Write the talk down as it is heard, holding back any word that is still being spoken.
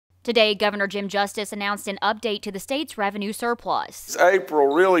Today, Governor Jim Justice announced an update to the state's revenue surplus. April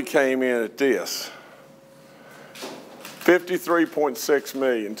really came in at this, $53.6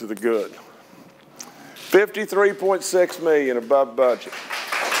 million to the good, $53.6 million above budget.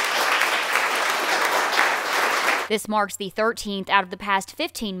 This marks the 13th out of the past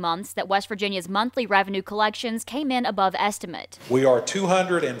 15 months that West Virginia's monthly revenue collections came in above estimate. We are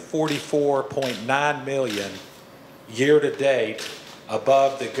 $244.9 million year to date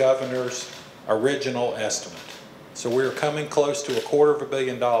above the governor's original estimate. So we're coming close to $250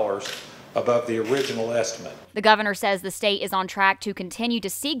 million above the original estimate. The governor says the state is on track to continue to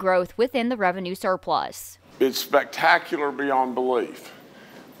see growth within the revenue surplus. It's spectacular beyond belief.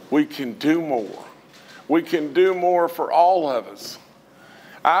 We can do more. We can do more for all of us.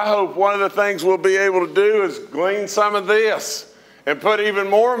 I hope one of the things we'll be able to do is glean some of this and put even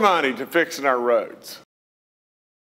more money to fixing our roads.